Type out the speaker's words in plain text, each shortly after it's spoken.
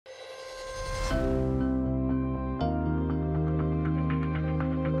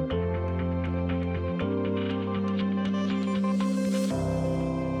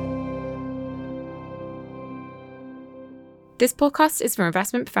This podcast is for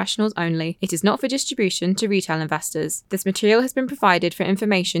investment professionals only. It is not for distribution to retail investors. This material has been provided for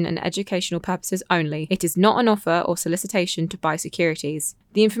information and educational purposes only. It is not an offer or solicitation to buy securities.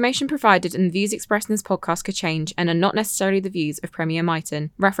 The information provided and the views expressed in this podcast could change and are not necessarily the views of Premier Miton.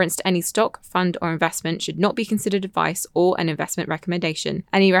 Reference to any stock, fund, or investment should not be considered advice or an investment recommendation.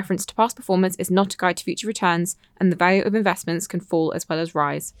 Any reference to past performance is not a guide to future returns, and the value of investments can fall as well as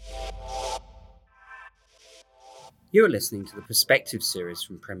rise. You are listening to the Perspective series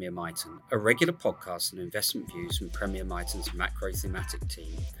from Premier Miton, a regular podcast on investment views from Premier Miton's macro thematic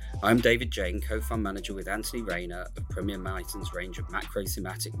team. I'm David Jane, co-fund manager with Anthony Rayner of Premier Miton's range of macro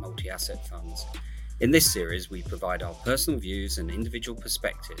thematic multi-asset funds. In this series, we provide our personal views and individual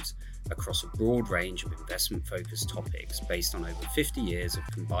perspectives across a broad range of investment-focused topics based on over 50 years of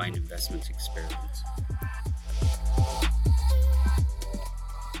combined investment experience.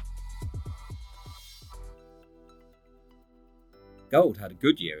 Gold had a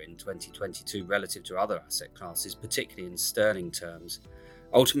good year in 2022 relative to other asset classes, particularly in sterling terms.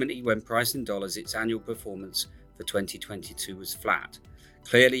 Ultimately, when priced in dollars, its annual performance for 2022 was flat.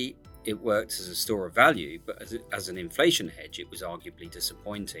 Clearly, it worked as a store of value, but as an inflation hedge, it was arguably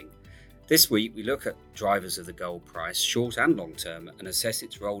disappointing. This week, we look at drivers of the gold price, short and long term, and assess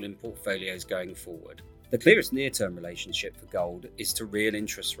its role in portfolios going forward. The clearest near-term relationship for gold is to real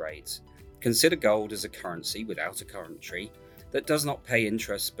interest rates. Consider gold as a currency without a currency that does not pay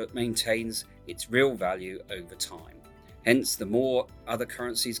interest but maintains its real value over time. Hence, the more other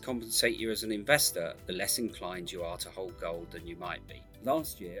currencies compensate you as an investor, the less inclined you are to hold gold than you might be.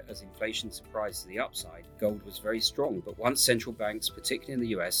 Last year, as inflation surprised to the upside, gold was very strong, but once central banks, particularly in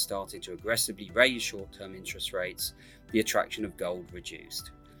the US, started to aggressively raise short-term interest rates, the attraction of gold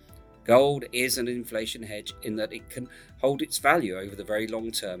reduced. Gold is an inflation hedge in that it can hold its value over the very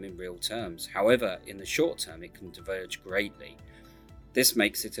long term in real terms. However, in the short term, it can diverge greatly. This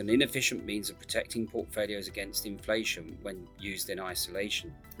makes it an inefficient means of protecting portfolios against inflation when used in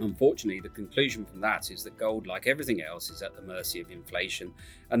isolation. Unfortunately, the conclusion from that is that gold, like everything else, is at the mercy of inflation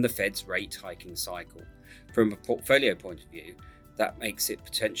and the Fed's rate hiking cycle. From a portfolio point of view, that makes it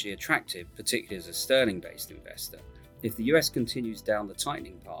potentially attractive, particularly as a sterling-based investor. If the US continues down the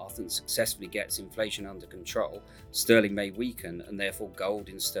tightening path and successfully gets inflation under control, sterling may weaken and therefore gold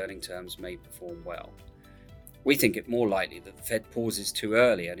in sterling terms may perform well. We think it more likely that the Fed pauses too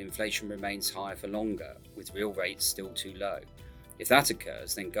early and inflation remains higher for longer, with real rates still too low. If that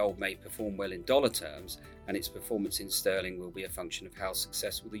occurs, then gold may perform well in dollar terms, and its performance in sterling will be a function of how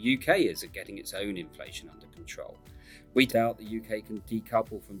successful the UK is at getting its own inflation under control. We doubt the UK can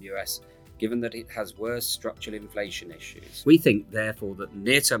decouple from US, given that it has worse structural inflation issues. We think, therefore, that the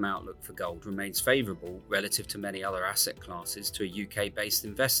near-term outlook for gold remains favourable relative to many other asset classes to a UK-based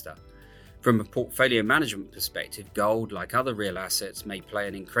investor. From a portfolio management perspective, gold, like other real assets, may play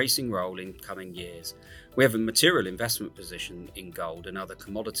an increasing role in coming years. We have a material investment position in gold and other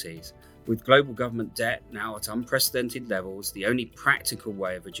commodities. With global government debt now at unprecedented levels, the only practical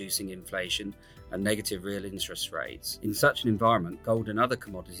way of reducing inflation are negative real interest rates. In such an environment, gold and other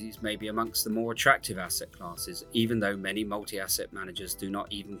commodities may be amongst the more attractive asset classes, even though many multi-asset managers do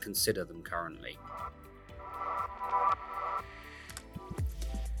not even consider them currently.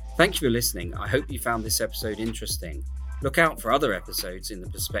 Thank you for listening. I hope you found this episode interesting. Look out for other episodes in the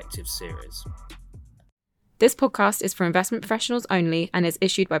Perspective series. This podcast is for investment professionals only and is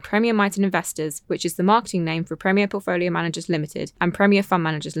issued by Premier Miton Investors, which is the marketing name for Premier Portfolio Managers Limited and Premier Fund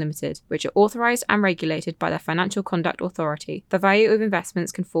Managers Limited, which are authorised and regulated by the Financial Conduct Authority. The value of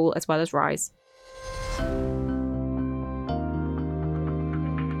investments can fall as well as rise.